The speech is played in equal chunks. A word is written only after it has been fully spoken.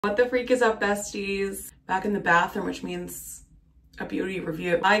What the freak is up, besties? Back in the bathroom, which means a beauty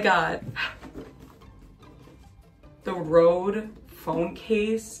review. I got the Rhode phone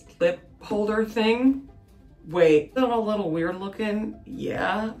case lip holder thing. Wait, is it a little weird looking?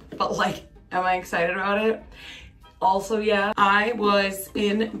 Yeah, but like, am I excited about it? Also, yeah, I was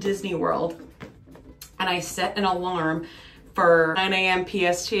in Disney World and I set an alarm for 9 a.m.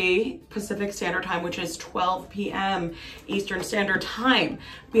 PST, Pacific Standard Time, which is 12 p.m. Eastern Standard Time,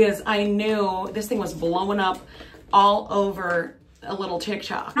 because I knew this thing was blowing up all over a little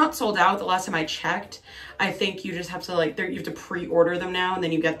TikTok. Not sold out the last time I checked. I think you just have to like, you have to pre-order them now and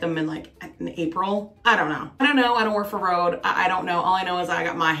then you get them in like in April. I don't know. I don't work for Rhode. I don't know. All I know is I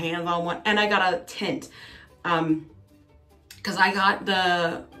got my hands on one and I got a tint. Because I got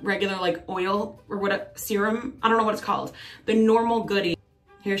the regular like oil or what, serum, I don't know what it's called. The normal goodie.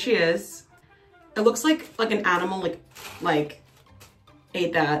 Here she is. It looks like an animal like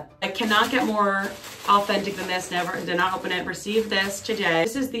ate that. I cannot get more authentic than this. Never, did not open it. Received this today.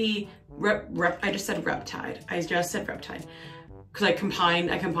 This is the I just said Reptide. I just said Reptide. Because I combined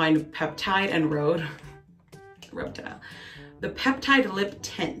peptide and Rhode. Reptile. The peptide lip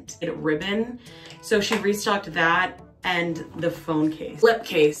tint. It ribbon. So she restocked that and the phone case, lip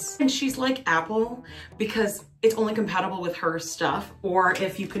case. And she's like Apple because it's only compatible with her stuff, or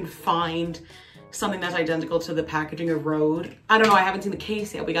if you can find something that's identical to the packaging of Rhode. I don't know, I haven't seen the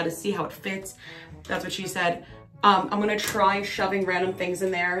case yet. We got to see how it fits. That's what she said. I'm gonna try shoving random things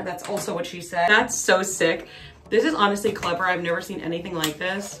in there. That's also what she said. That's so sick. This is honestly clever. I've never seen anything like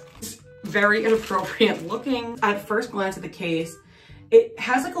this. It's very inappropriate looking. At first glance at the case, it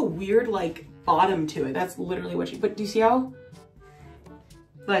has like a weird like bottom to it. That's literally what but do you see how?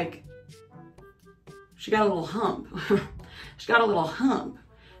 Like, she got a little hump. She got a little hump.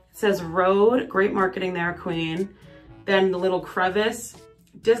 It says Rhode, great marketing there, queen. Then the little crevice.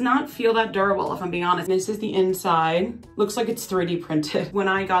 Does not feel that durable, if I'm being honest. This is the inside. Looks like it's 3D printed. When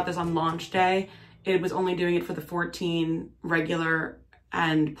I got this on launch day, it was only doing it for the 14 regular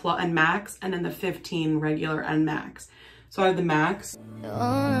and max, and then the 15 regular and max. So I have the max.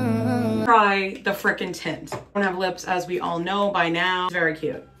 Try the frickin' tint. I don't have lips, as we all know by now. It's very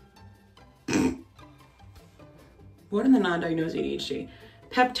cute. What in the non-diagnosed ADHD?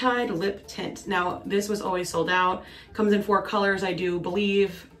 Peptide lip tint. Now, this was always sold out. Comes in 4 colors, I do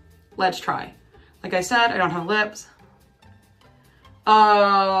believe. Let's try. Like I said, I don't have lips.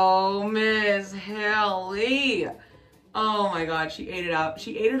 Oh, Miss Haley. Oh my God, she ate it up.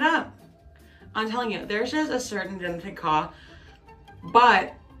 She ate it up. I'm telling you, there's just a certain genetic cough,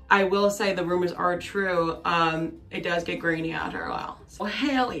 but I will say the rumors are true. It does get grainy after a while. So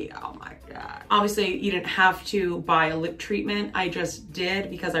Haley, oh my God. Obviously you didn't have to buy a lip treatment. I just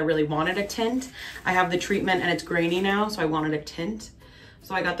did because I really wanted a tint. I have the treatment and it's grainy now, so I wanted a tint.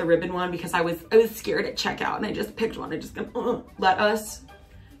 So I got the ribbon one because I was scared at checkout and I just picked one. I just let us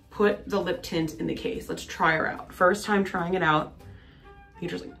put the lip tint in the case. Let's try her out. First time trying it out.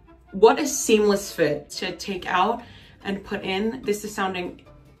 Peter's like, what a seamless fit to take out and put in. This is sounding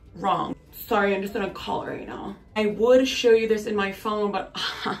wrong. Sorry, I'm just in a call right now. I would show you this in my phone, but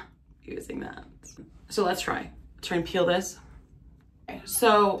using that. So let's try. Try and peel this. Okay,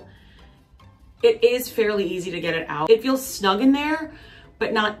 so it is fairly easy to get it out. It feels snug in there,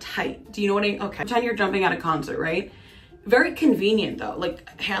 but not tight. Do you know what I mean? Okay, pretend you're jumping at a concert, right? Very convenient though.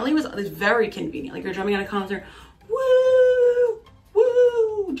 Like Haley was very convenient. Like you're jumping at a concert, woo,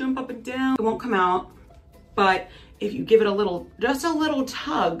 woo, jump up and down. It won't come out, but if you give it a little, just a little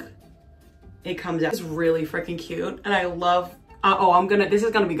tug, it comes out. It's really freaking cute. And I love, this is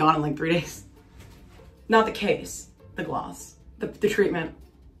gonna be gone in like 3 days. Not the case, the gloss, the treatment,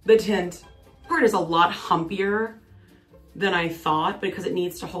 the tint. Part is a lot humpier than I thought because it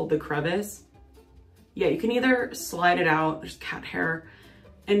needs to hold the crevice. Yeah, you can either slide it out, there's cat hair.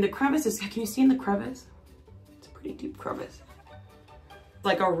 And the crevice is, can you see in the crevice? It's a pretty deep crevice.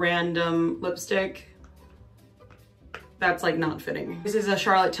 Like a random lipstick that's like not fitting. This is a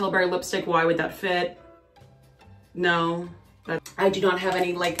Charlotte Tilbury lipstick. Why would that fit? No, I do not have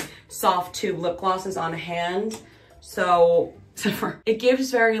any like soft tube lip glosses on hand. So it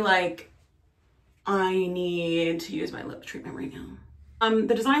gives very like, I need to use my lip treatment right now.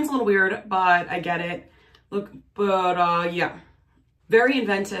 The design's a little weird, but I get it. Look, but yeah. Very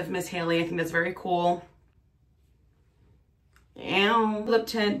inventive, Miss Haley. I think that's very cool. Ow. Lip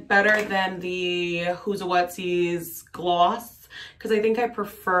tint better than the Who's a Whatsie's gloss, because I think I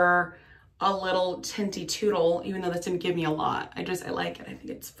prefer a little tinty tootle, even though this didn't give me a lot. I like it. I think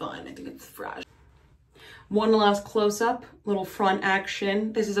it's fun. I think it's fresh. One last close-up, little front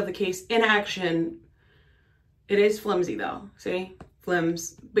action. This is of the case in action. It is flimsy though, see?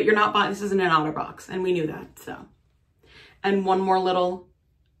 flims, but you're not buying, this isn't an OtterBox, and we knew that, so. And one more little,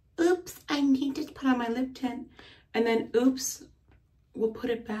 oops, I need to put on my lip tint. And then, oops, we'll put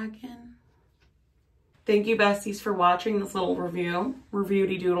it back in. Thank you, besties, for watching this little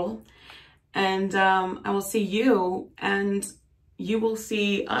review-de doodle. And I will see you, and you will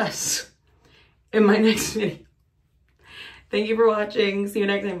see us in my next video. Thank you for watching. See you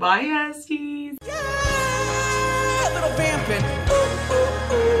next time. Bye, besties. Yeah, a little vamping.